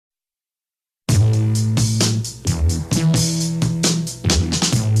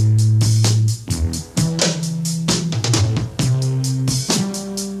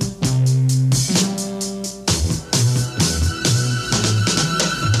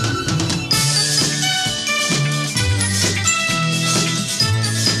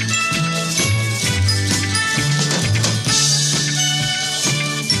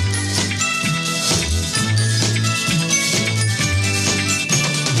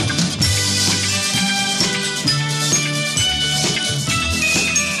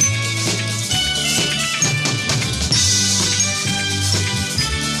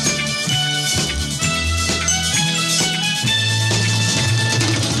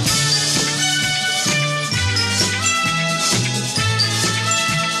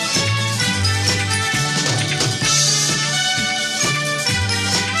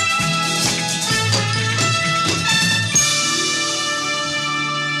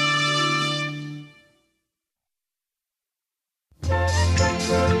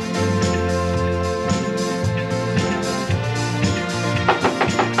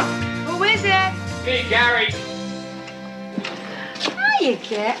you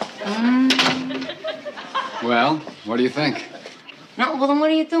get. Well, what do you think? No, well, then what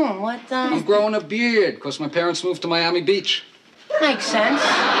are you doing? I'm growing a beard, because my parents moved to Miami Beach. Makes sense.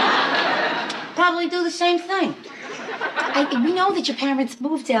 Probably do the same thing. We know that your parents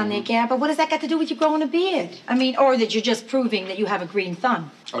moved down there, Gab, but what does that got to do with you growing a beard? I mean, or that you're just proving that you have a green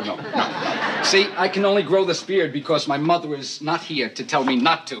thumb. Oh, no. See, I can only grow this beard because my mother is not here to tell me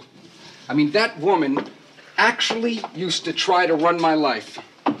not to. I mean, that woman actually used to try to run my life.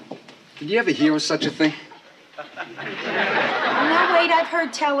 Did you ever hear of such a thing? Now, wait, I've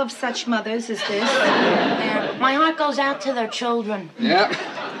heard tell of such mothers as this. Yeah, my heart goes out to their children. Yeah.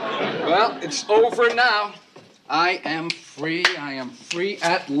 Well, it's over now. I am free. I am free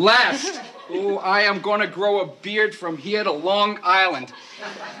at last. Ooh, I am going to grow a beard from here to Long Island.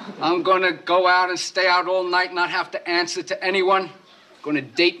 I'm going to go out and stay out all night, not have to answer to anyone. Going to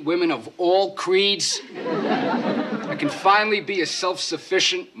date women of all creeds. I can finally be a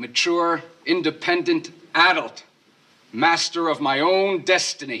self-sufficient, mature, independent adult. Master of my own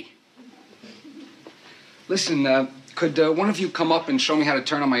destiny. Listen, could one of you come up and show me how to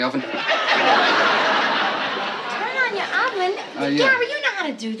turn on my oven? Yeah. Gary, you know how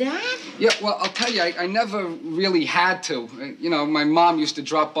to do that. Yeah, well, I'll tell you, I never really had to. You know, my mom used to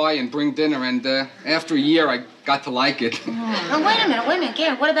drop by and bring dinner, and after a year, I got to like it. Now, wait a minute,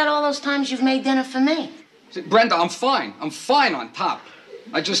 Gary. What about all those times you've made dinner for me? See, Brenda, I'm fine. I'm fine on top.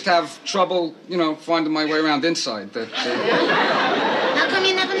 I just have trouble, you know, finding my way around inside. How come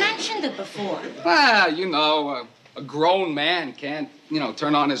you never mentioned it before? You know, a grown man can't, you know,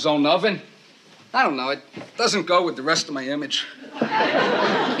 turn on his own oven. I don't know. It doesn't go with the rest of my image.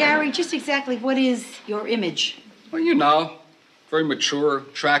 Gary, just exactly what is your image? Well, you know, very mature,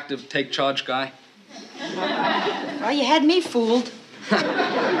 attractive, take charge guy. Well, you had me fooled.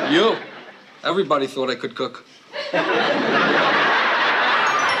 You. Everybody thought I could cook.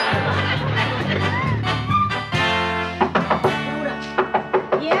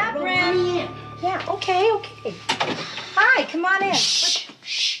 Yeah, Bren? Yeah, okay. Hi, come on in. Shh.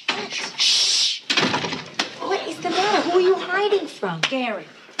 What is the matter? Who are you hiding from? Gary.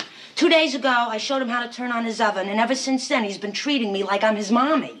 2 days ago, I showed him how to turn on his oven, and ever since then, he's been treating me like I'm his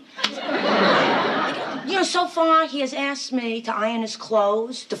mommy. You know, so far, he has asked me to iron his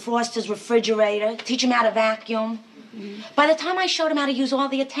clothes, defrost his refrigerator, teach him how to vacuum. By the time I showed him how to use all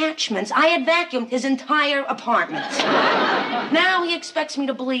the attachments, I had vacuumed his entire apartment. Now he expects me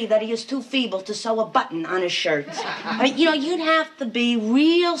to believe that he is too feeble to sew a button on his shirt. I mean, you know, you'd have to be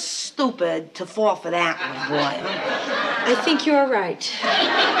real stupid to fall for that one, boy. I think you're right.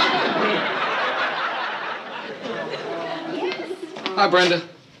 Hi, Brenda.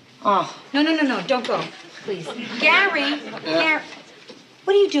 Oh. No, don't go, please. Gary, Gary,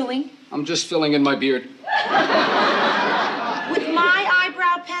 what are you doing? I'm just filling in my beard. With my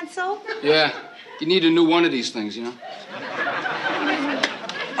eyebrow pencil? Yeah. You need a new one of these things, you know?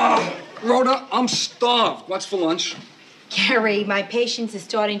 Oh, Rhoda, I'm starved. What's for lunch? Gary, my patience is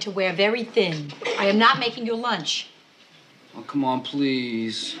starting to wear very thin. I am not making you lunch. Oh, come on,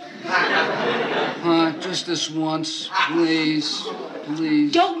 please. Just this once, please.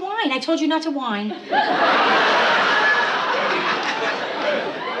 Please. Don't whine. I told you not to whine. I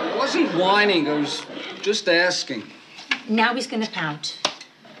wasn't whining. I was just asking. Now he's going to pout.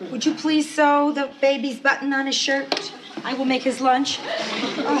 Would you please sew the baby's button on his shirt? I will make his lunch.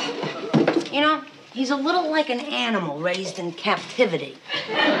 Oh. You know, he's a little like an animal raised in captivity.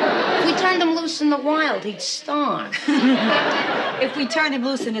 If we turned him loose in the wild, he'd starve. If we turned him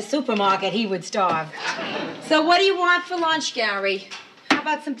loose in a supermarket, he would starve. So what do you want for lunch, Gary? How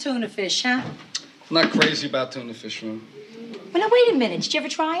about some tuna fish, huh? I'm not crazy about tuna fish, man. Well, now, wait a minute. Did you ever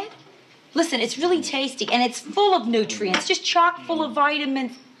try it? Listen, it's really tasty, and it's full of nutrients, just chock full of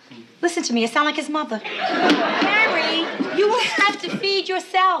vitamins. Listen to me, I sound like his mother. Gary, you will have to feed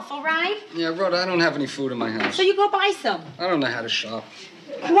yourself, all right? Yeah, Rhoda, I don't have any food in my house. So you go buy some. I don't know how to shop.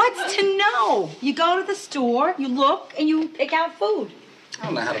 What's to know? You go to the store, you look, and you pick out food. I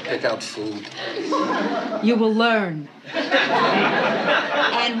don't know how to pick out food. You will learn.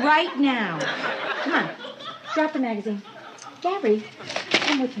 And right now, come on, drop the magazine. Gary,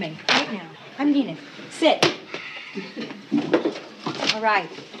 come with me, right now. I mean it. Sit. All right.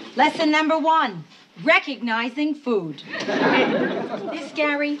 Lesson number 1, recognizing food. This,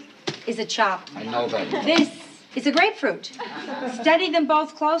 Gary, is a chop. I know that. This is a grapefruit. Study them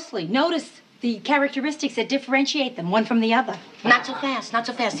both closely. Notice the characteristics that differentiate them one from the other. Not so fast, not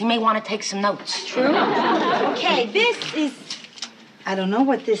so fast. He may want to take some notes. True? Okay, this is... I don't know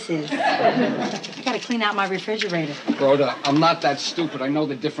what this is. I gotta clean out my refrigerator. Rhoda, I'm not that stupid. I know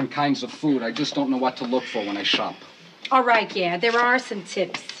the different kinds of food. I just don't know what to look for when I shop. All right, yeah, there are some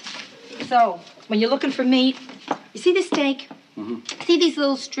tips. So, when you're looking for meat, you see this steak? Mm-hmm. See these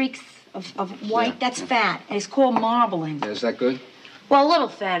little streaks of white? Yeah. That's fat, and it's called marbling. Yeah, is that good? Well, a little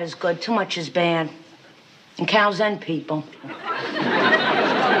fat is good. Too much is bad. And cows and people.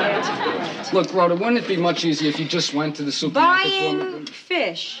 Look, Rhoda, wouldn't it be much easier if you just went to the supermarket? Buying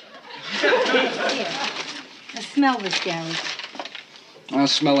fish. Here. Now smell this, Gary. I don't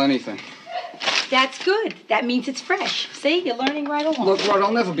smell anything. That's good. That means it's fresh. See, you're learning right along. Look, Rhoda,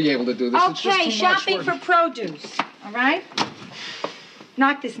 I'll never be able to do this. Okay, it's just too shopping much for produce, all right?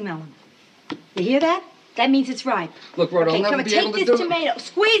 Knock this melon. You hear that? That means it's ripe. Look, Rhoda, okay, I'll never be able to do it. Take this tomato.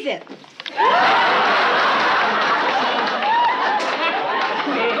 Squeeze it.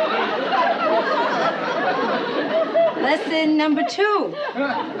 Lesson number 2.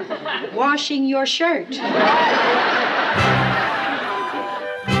 Washing your shirt.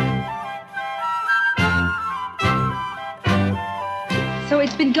 So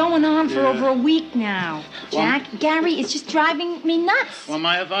it's been going on for over a week now. Jack, Gary, it's just driving me nuts. Want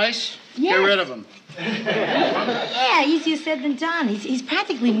my advice? Yes. Get rid of him. Yeah, easier said than done. He's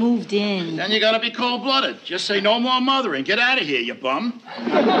practically moved in. Then you gotta be cold-blooded. Just say no more mothering. Get out of here, you bum.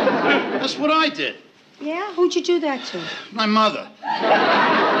 That's what I did. Yeah? Who'd you do that to? My mother.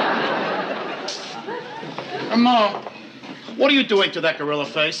 Mama, what are you doing to that gorilla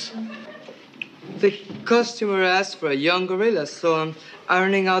face? The customer asked for a young gorilla, so I'm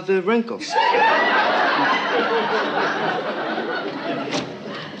ironing out the wrinkles.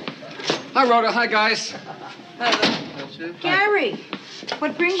 Hi, Rhoda. Hi, guys. Gary,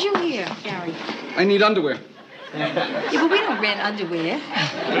 what brings you here, Gary? I need underwear. Yeah, but we don't rent underwear.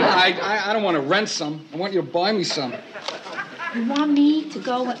 I don't want to rent some. I want you to buy me some. You want me to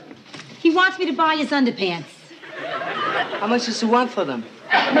go? He wants me to buy his underpants. How much does he want for them?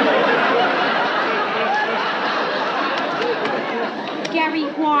 Gary,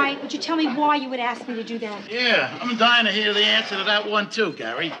 why? Would you tell me why you would ask me to do that? Yeah, I'm dying to hear the answer to that one, too,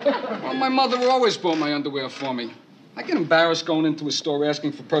 Gary. Well, my mother always bought my underwear for me. I get embarrassed going into a store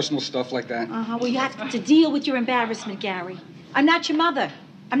asking for personal stuff like that. Well, you have to deal with your embarrassment, Gary. I'm not your mother.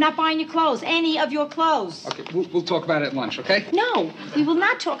 I'm not buying your clothes, any of your clothes. Okay, we'll talk about it at lunch, okay? No, we will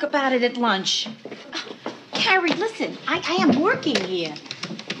not talk about it at lunch. Gary, listen, I am working here.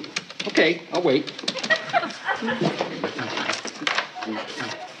 Okay, I'll wait.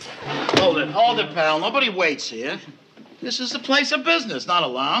 Hold it, pal. Nobody waits here. This is a place of business, not a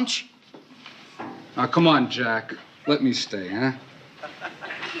lounge. Now, come on, Jack. Let me stay, huh?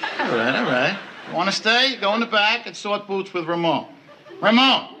 All right. You want to stay? Go in the back and sort boots with Ramon.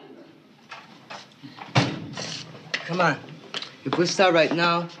 Ramon! Come on. If we start right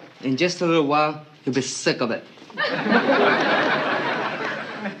now, in just a little while, you'll be sick of it.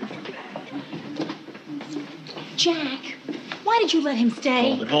 Jack, why did you let him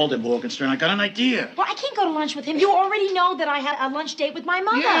stay? Hold it, Morgenstern. I got an idea. Well, I can't go to lunch with him. You already know that I had a lunch date with my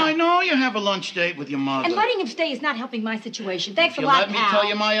mother. Yeah, I know you have a lunch date with your mother. And letting him stay is not helping my situation. Thanks a you lot, let me pal. tell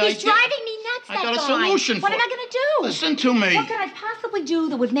you my idea? He's driving me nuts, I got a solution for What am I going to do? Listen to me. What could I possibly do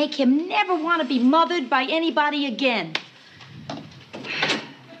that would make him never want to be mothered by anybody again?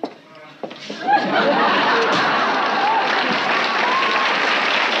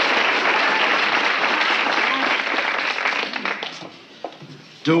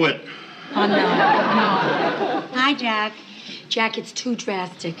 Do it. Oh, no. Hi, Jack. Jack, it's too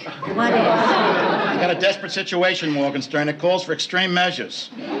drastic. What is? I got a desperate situation, Morgenstern. It calls for extreme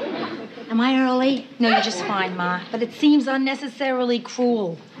measures. Am I early? No, you're just fine, Ma. But it seems unnecessarily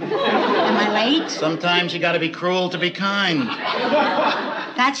cruel. Am I late? Sometimes you gotta be cruel to be kind.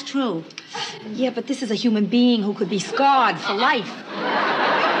 That's true. Yeah, but this is a human being who could be scarred for life.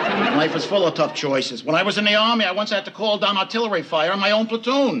 Life is full of tough choices. When I was in the Army, I once had to call down artillery fire on my own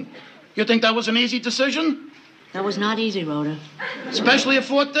platoon. You think that was an easy decision? That was not easy, Rhoda. Especially at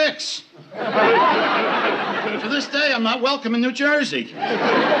Fort Dix. To this day, I'm not welcome in New Jersey.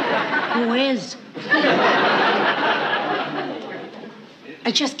 Who is?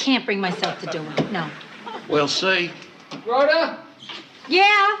 I just can't bring myself to do it. No. We'll see. Rhoda?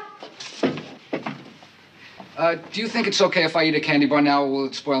 Yeah? Do you think it's okay if I eat a candy bar now, or will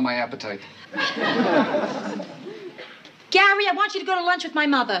it spoil my appetite? Gary, I want you to go to lunch with my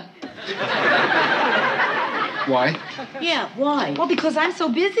mother. Why? Yeah, why? Well, because I'm so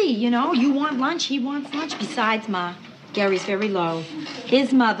busy, you know. You want lunch, he wants lunch. Besides, Ma, Gary's very low.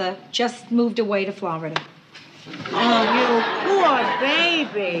 His mother just moved away to Florida. Oh, you poor Poor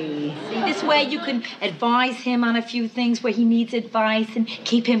baby. See, this way you can advise him on a few things where he needs advice and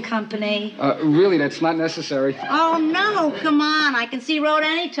keep him company. Really, that's not necessary. Oh, no, come on. I can see Rhoda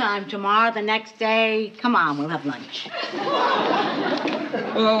anytime. Tomorrow, the next day. Come on, we'll have lunch.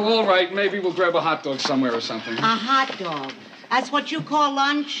 Oh, all right. Maybe we'll grab a hot dog somewhere or something. A hot dog. That's what you call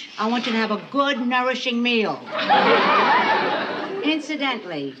lunch? I want you to have a good, nourishing meal.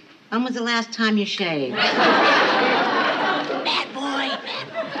 Incidentally, when was the last time you shaved? Bad boy.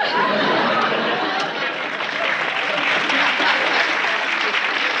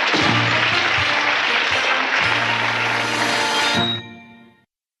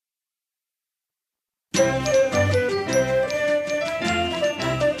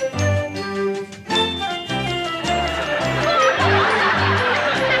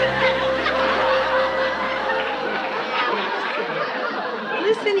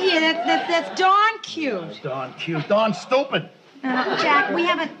 Listen here, that's darn cute. Darn cute, darn stupid. Jack, we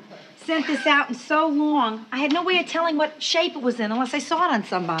haven't sent this out in so long. I had no way of telling what shape it was in unless I saw it on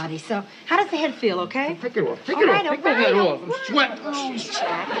somebody. So, how does the head feel, okay? Take it off. Take All it right, off. Take all the head right, off. I'm sweating. Oh,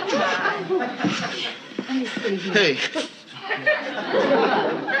 Jack, come on. Let me see here. Hey.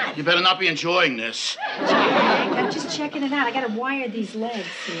 You better not be enjoying this. Jack, I'm just checking it out. I gotta wire these legs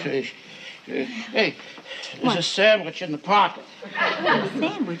here. Hey, there's a sandwich in the pocket.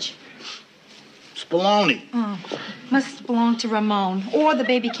 Sandwich? It's bologna. Oh, must belong to Ramon. Or the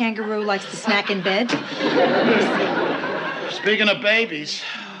baby kangaroo likes to snack in bed. Speaking of babies,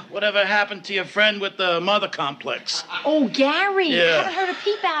 whatever happened to your friend with the mother complex? Oh, Gary. Yeah. I haven't heard a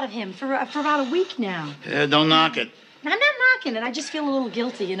peep out of him for about a week now. Yeah, don't knock it. I'm not knocking it. I just feel a little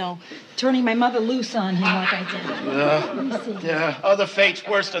guilty, turning my mother loose on him like I did. Let me see. Yeah, other fate's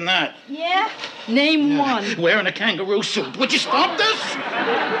worse than that. Yeah? Name one. Wearing a kangaroo suit. Would you stop this?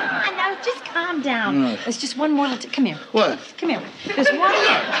 Now, just calm down. There's just one more little... Come here. What? Come here. There's one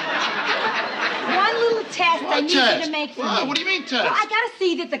little test I need you to make for me. What do you mean test? Well, I gotta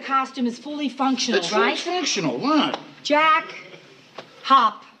see that the costume is fully functional, It's right? functional. What? Jack,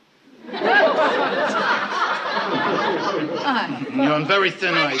 hop. You're on very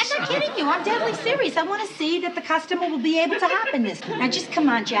thin ice. I'm not kidding you. I'm deadly serious. I want to see that the customer will be able to hop in this. Now, just come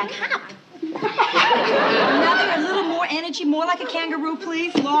on, Jack. Hop. A little more energy, more like a kangaroo,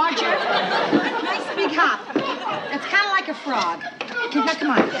 please. Larger. Nice big hop. That's kind of like a frog. Now, come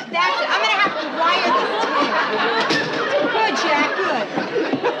on. That's it. I'm going to have to wire this tail. Good, Jack.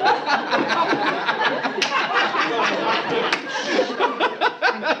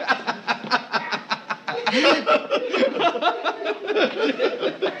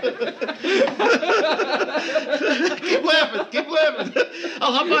 Keep laughing. Keep laughing.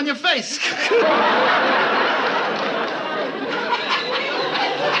 I'll hop on your face.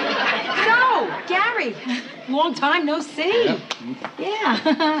 So, Gary, long time no see.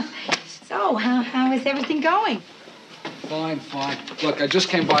 Yeah. So, how is everything going? Fine. Look, I just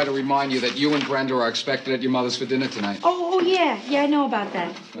came by to remind you that you and Brenda are expected at your mother's for dinner tonight. Oh, yeah. Yeah, I know about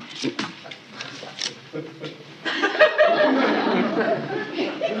that. So,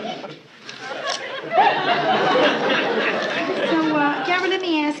 Gary, let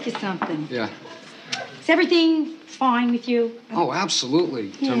me ask you something. Yeah. Is everything fine with you? Oh,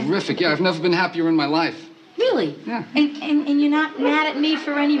 absolutely. Yeah. Terrific. Yeah, I've never been happier in my life. Really? Yeah. And you're not mad at me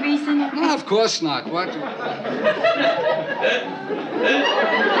for any reason? No, of course not. What?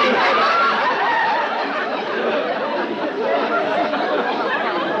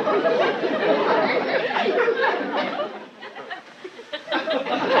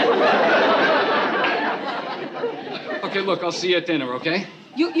 Okay, look, I'll see you at dinner, okay?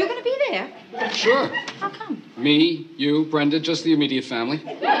 You're going to be there? Sure. How come? Me, you, Brenda, just the immediate family.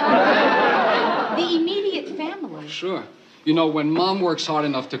 The immediate family? Sure. You know, when Mom works hard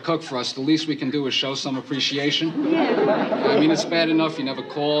enough to cook for us, the least we can do is show some appreciation. Yeah. I mean, it's bad enough you never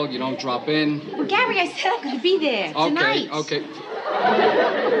call, you don't drop in. Well, Gary, I said I'm going to be there tonight. Okay.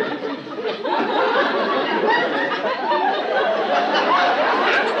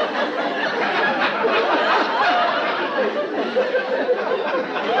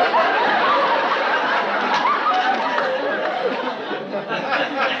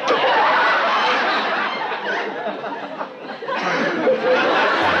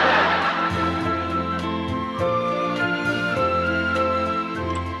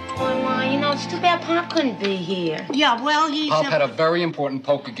 It's too bad Pop couldn't be here. Yeah, well, he's... Pop had a very important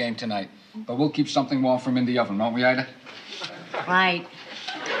poker game tonight, but we'll keep something warm for him in the oven, won't we, Ida? Right.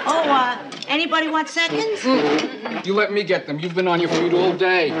 Oh, anybody want seconds? You let me get them. You've been on your feet all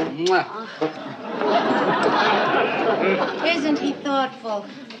day. Mwah. Isn't he thoughtful?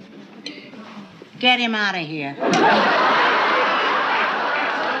 Get him out of here.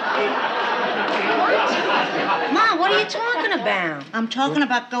 Ma, what are you talking about? I'm talking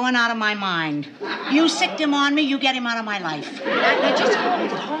about going out of my mind. You sicked him on me, you get him out of my life. Now, just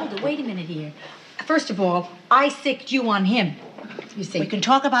hold it. Wait a minute here. First of all, I sicked you on him. You see. We can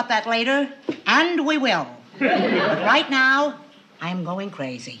talk about that later, and we will. But right now, I'm going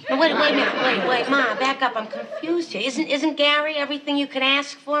crazy. Now, wait a minute. Wait, Ma, back up. I'm confused here. Isn't Gary everything you could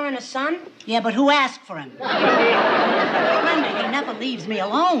ask for in a son? Yeah, but who asked for him? Brenda, he never leaves me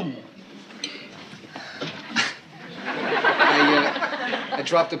alone. I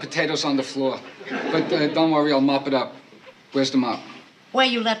dropped the potatoes on the floor. But don't worry, I'll mop it up. Where's the mop? Where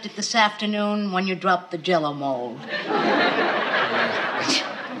you left it this afternoon when you dropped the Jell-O mold.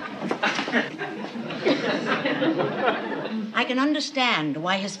 I can understand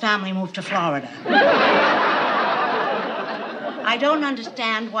why his family moved to Florida. I don't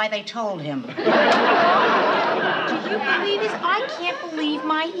understand why they told him. Do you believe this? I can't believe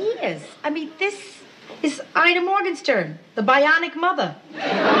my ears. I mean, this is Ida Morgenstern, the bionic mother.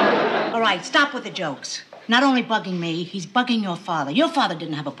 All right, stop with the jokes. Not only bugging me, he's bugging your father. Your father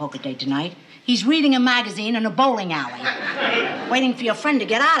didn't have a poker date tonight. He's reading a magazine in a bowling alley, waiting for your friend to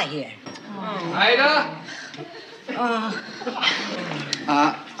get out of here. Ida?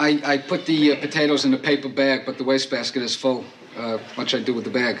 I put the potatoes in a paper bag, but the wastebasket is full. What should I do with the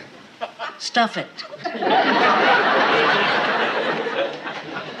bag? Stuff it.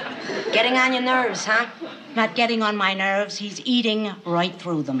 Getting on your nerves, huh? Not getting on my nerves. He's eating right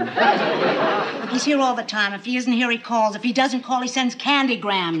through them. He's here all the time. If he isn't here, he calls. If he doesn't call, he sends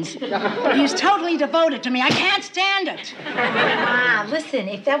candygrams. He's totally devoted to me. I can't stand it. Ah, listen,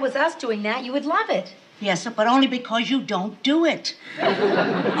 if that was us doing that, you would love it. Yes, but only because you don't do it.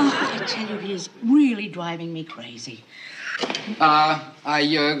 Oh, I tell you, he is really driving me crazy.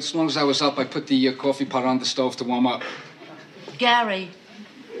 As long as I was up, I put the coffee pot on the stove to warm up. Gary,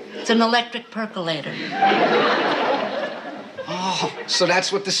 it's an electric percolator. Oh, so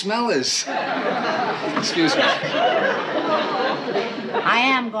that's what the smell is. Excuse me. I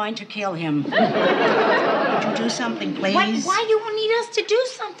am going to kill him. Would you do something, please? Why do you need us to do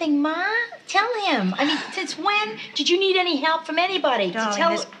something, Ma? Tell him. I mean, since when did you need any help from anybody?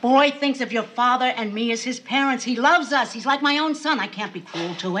 Darling, this boy thinks of your father and me as his parents. He loves us. He's like my own son. I can't be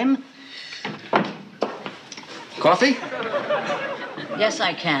cruel to him. Coffee? Yes,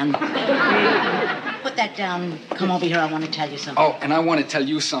 I can. Put that down. Come over here. I want to tell you something. Oh, and I want to tell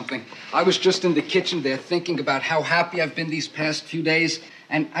you something. I was just in the kitchen there thinking about how happy I've been these past few days,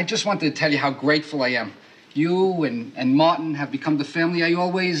 and I just wanted to tell you how grateful I am. You and Martin have become the family I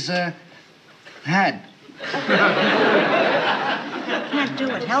always had. I can't do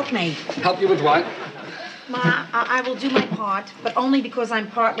it. Help me. Help you with what? Ma, I will do my part, but only because I'm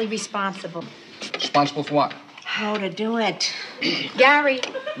partly responsible. Responsible for what? How to do it. Gary,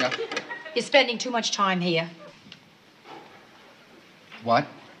 Yeah. you're spending too much time here. What?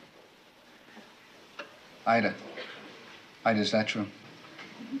 Ida, is that true?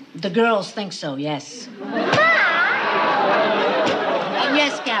 The girls think so, yes.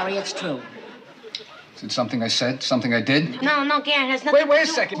 Yes, Gary, it's true. Is it something I said? Something I did? No, Gary, it has nothing Wait a to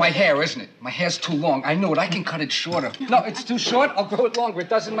do- second. My hair, isn't it? My hair's too long. I know it. I can cut it shorter. No, it's too short. I'll grow it longer. It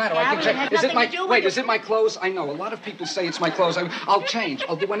doesn't matter. I can Gary, it change. has Is it my nothing to do with wait? it. Is it my clothes? I know. A lot of people say it's my clothes. I'll change.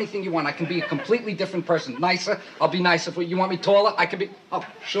 I'll do anything you want. I can be a completely different person. Nicer. I'll be nicer for you. You want me taller? I can be. Oh,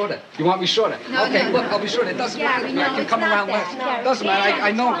 shorter. You want me shorter? Okay. Look, I'll be shorter. It doesn't matter to me. I can come around less. It doesn't matter.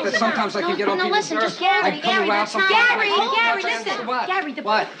 I know that sometimes I can get on people's listen, nerves. just Gary, I come Gary, around that's not- sometimes. Gary, That's listen. what? Gary,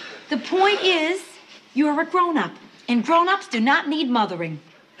 What? the point is, you're a grown-up, and grown-ups do not need mothering.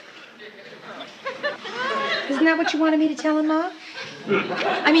 Isn't that what you wanted me to tell him, Ma?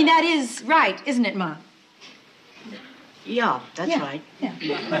 I mean, that is right, isn't it, Ma? Yeah, that's right. Yeah.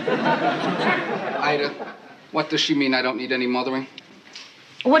 Ida, what does she mean? I don't need any mothering.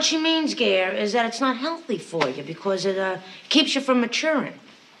 What she means, Gare, is that it's not healthy for you because it keeps you from maturing.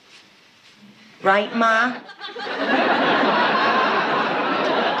 Right, Ma?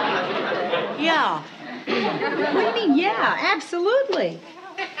 Yeah. What do you mean? Yeah, absolutely.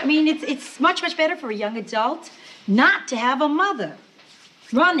 I mean, it's much, much better for a young adult not to have a mother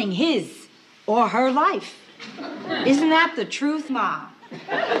running his or her life. Isn't that the truth, Ma?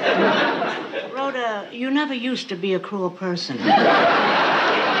 Rhoda, you never used to be a cruel person.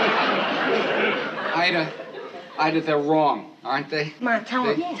 Ida, they're wrong, aren't they? Ma, tell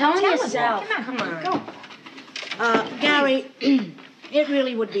him. They- Tell him Tell him. yourself. Come on. Go. Gary, it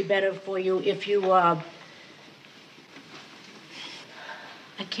really would be better for you if you, I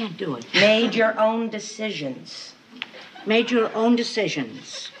can't do it. Made your own decisions Made your own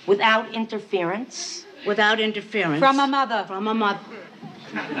decisions without interference. without interference. From a mother. From a mother.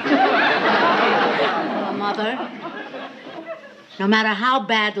 Mother, no matter how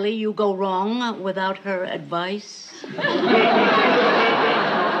badly you go wrong without her advice.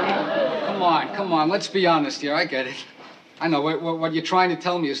 Come on, let's be honest here. I get it. I know what you're trying to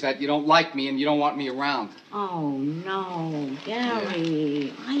tell me is that you don't like me and you don't want me around. Oh, no,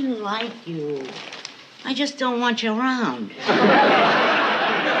 Gary, I like you. I just don't want you around.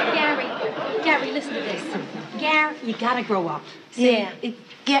 Gary, listen to this. Gary, you gotta grow up. See,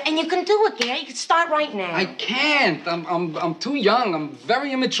 Yeah, and you can do it, Gary. You can start right now. I can't. I'm too young. I'm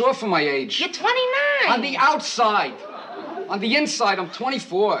very immature for my age. You're 29. On the outside. On the inside, I'm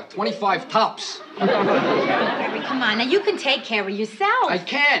 24, 25 tops. Gary, come on. Now, you can take care of yourself. I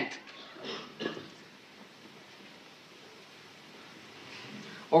can't.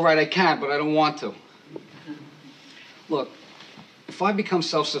 All right, I can, but I don't want to. Look, if I become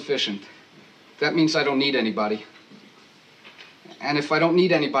self-sufficient, that means I don't need anybody. And if I don't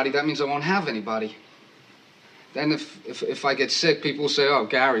need anybody, that means I won't have anybody. Then if I get sick, people will say, oh,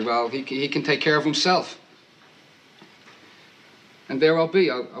 Gary, well, he can take care of himself. And there I'll be.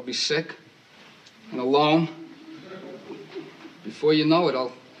 I'll be sick and alone. Before you know it,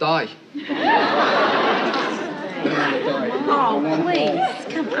 I'll die. Oh,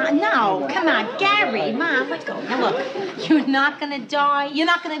 please. Come on. No, come on. Gary, Mom, let go. Now, look, you're not going to die. You're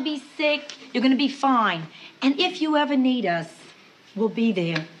not going to be sick. You're going to be fine. And if you ever need us, we'll be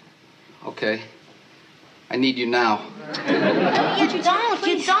there. Okay. I need you now. You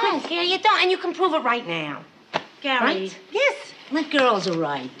don't, Gary, you don't. And you can prove it right now. Gary, Right? yes, the girls are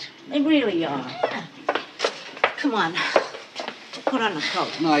right. They really are. Come on. Put on the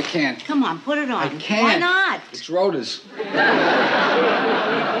coat. No, I can't. Come on, put it on. I can't. Why not? It's Rhoda's. Come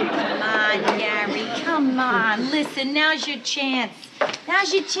on, Gary. Come on. Listen, now's your chance.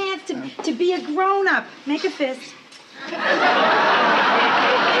 Now's your chance to be a grown-up. Make a fist.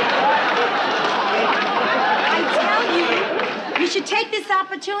 I tell you should take this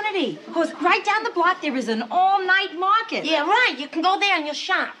opportunity. Because right down the block, there is an all-night market. Yeah, right. You can go there and you'll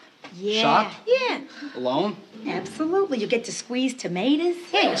shop. Yeah. Shop? Yeah. Alone? Absolutely. You get to squeeze tomatoes.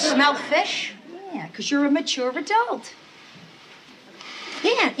 Yeah, you smell fish. Yeah, because you're a mature adult.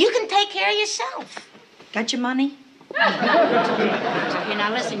 Yeah, you can take care of yourself. Got your money? Okay,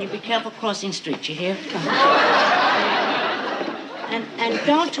 now listen, you be careful crossing streets, you hear? And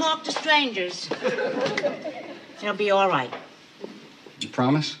don't talk to strangers. It'll be all right. You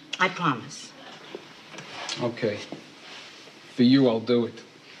promise? I promise. Okay. For you, I'll do it.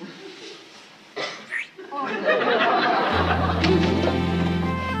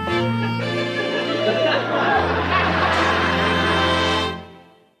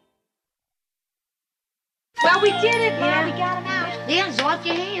 Well, we did it, Mom. We got him out. Yeah, it's off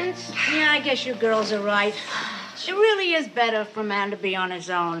your hands. Yeah, I guess you girls are right. It really is better for a man to be on his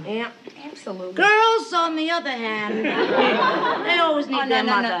own. Yeah. Absolutely. Girls, on the other hand, they always need their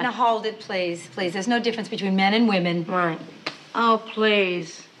mother. No, hold it, please. Please, there's no difference between men and women. Right. Oh,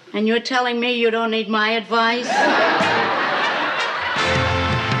 please. And you're telling me you don't need my advice?